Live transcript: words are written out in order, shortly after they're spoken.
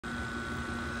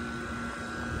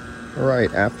All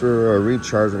right, after a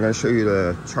recharge, I'm going to show you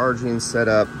the charging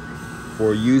setup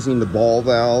for using the ball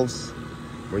valves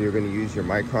when you're going to use your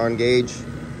micron gauge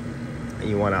and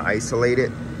you want to isolate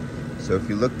it. So if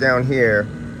you look down here,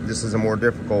 this is a more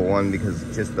difficult one because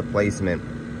just the placement,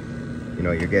 you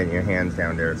know, you're getting your hands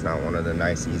down there. It's not one of the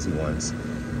nice easy ones.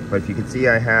 But if you can see,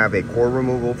 I have a core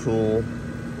removal tool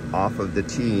off of the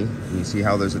T. You see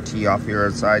how there's a T off here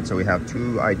outside? So we have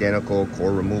two identical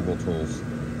core removal tools.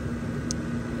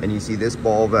 And you see this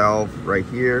ball valve right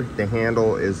here, the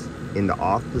handle is in the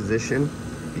off position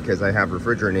because I have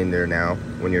refrigerant in there now.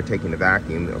 When you're taking the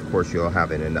vacuum, of course you'll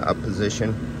have it in the up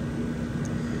position.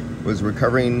 Was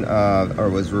recovering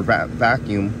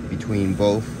vacuum between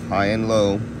both high and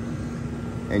low.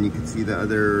 And you can see the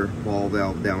other ball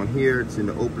valve down here. It's in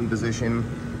the open position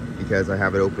because I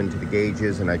have it open to the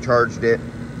gauges and I charged it.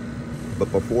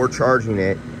 But before charging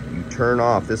it, you turn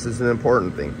off, this is an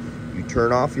important thing, you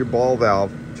turn off your ball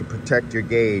valve to protect your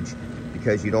gauge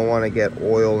because you don't want to get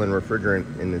oil and refrigerant,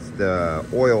 and it's the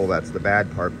oil that's the bad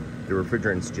part. The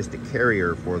refrigerant's just a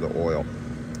carrier for the oil.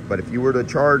 But if you were to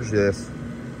charge this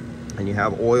and you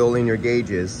have oil in your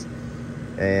gauges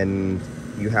and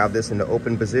you have this in the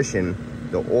open position,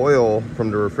 the oil from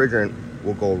the refrigerant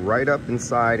will go right up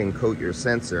inside and coat your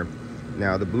sensor.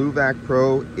 Now the Blue Vac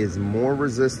Pro is more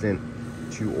resistant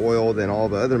to oil than all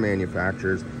the other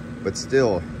manufacturers, but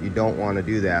still you don't want to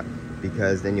do that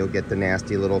because then you'll get the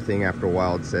nasty little thing after a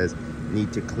while. It says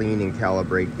need to clean and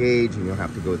calibrate gauge, and you'll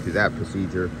have to go through that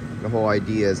procedure. The whole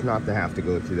idea is not to have to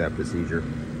go through that procedure.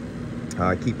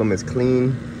 Keep them as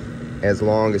clean as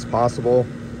long as possible.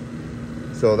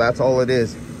 So that's all it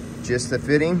is, just the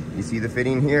fitting. You see the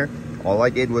fitting here? All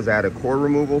I did was add a core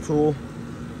removal tool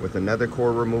with another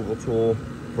core removal tool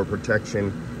for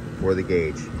protection for the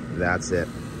gauge. That's it.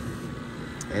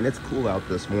 And it's cool out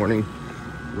this morning.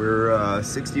 We're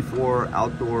 64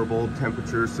 outdoor, bold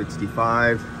temperature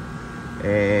 65.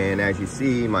 And as you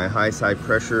see, my high side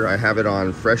pressure, I have it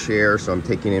on fresh air, so I'm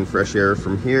taking in fresh air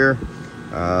from here.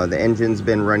 The engine's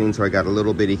been running, so I got a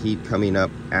little bit of heat coming up,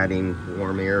 adding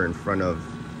warm air in front of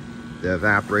the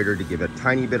evaporator to give it a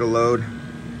tiny bit of load.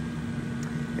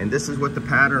 And this is what the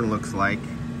pattern looks like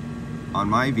on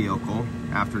my vehicle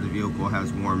after the vehicle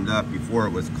has warmed up. Before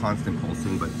it was constant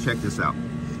pulsing, but check this out.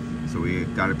 So we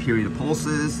got a period of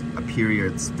pulses, a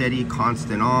period steady,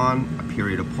 constant on, a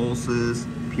period of pulses,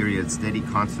 period steady,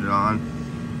 constant on.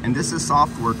 And this is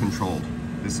software controlled.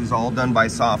 This is all done by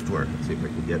software. Let's see if I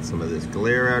can get some of this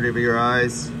glare out of your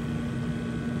eyes.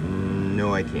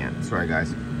 No, I can't. Sorry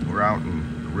guys, we're out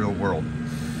in the real world.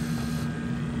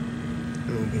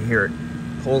 You can hear it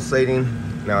pulsating.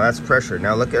 Now that's pressure.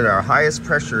 Now look at our highest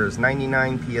pressure is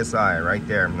 99 psi right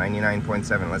there,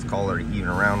 99.7. Let's call it even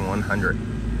around 100.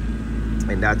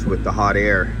 And that's with the hot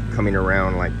air coming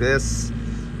around like this.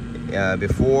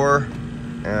 Before,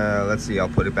 let's see, I'll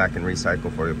put it back in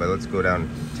recycle for you, but let's go down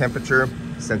temperature.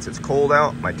 Since it's cold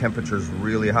out, my temperature is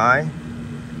really high.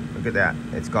 Look at that.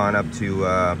 It's gone up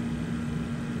to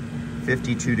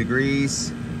 52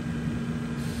 degrees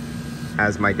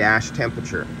as my dash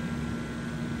temperature.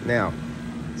 Now,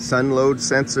 sun load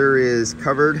sensor is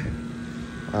covered.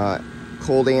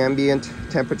 Cold ambient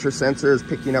temperature sensor is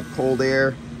picking up cold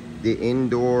air. The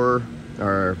indoor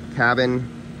or cabin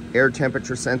air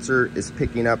temperature sensor is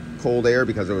picking up cold air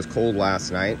because it was cold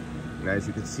last night. And as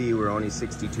you can see, we're only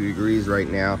 62 degrees right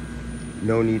now.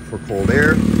 No need for cold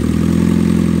air.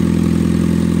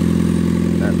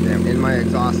 In my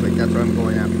exhaust leak, that's what I'm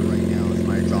going after right now, is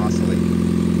my exhaust leak.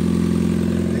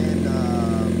 And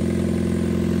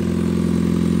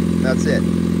that's it.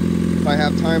 If I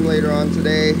have time later on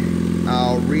today,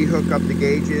 I'll re-hook up the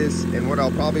gauges, and what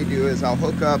I'll probably do is I'll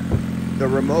hook up the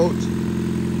remote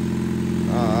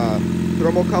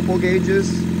thermocouple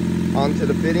gauges onto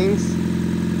the fittings,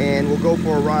 and we'll go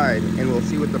for a ride, and we'll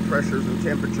see what the pressures and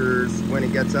temperatures when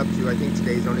it gets up to, I think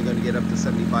today's only going to get up to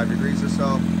 75 degrees or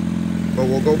so, but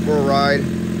we'll go for a ride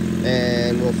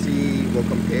and we'll see, we'll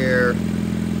compare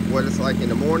what it's like in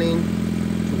the morning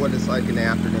to what it's like in the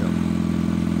afternoon.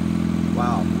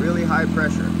 Wow, really high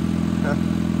pressure.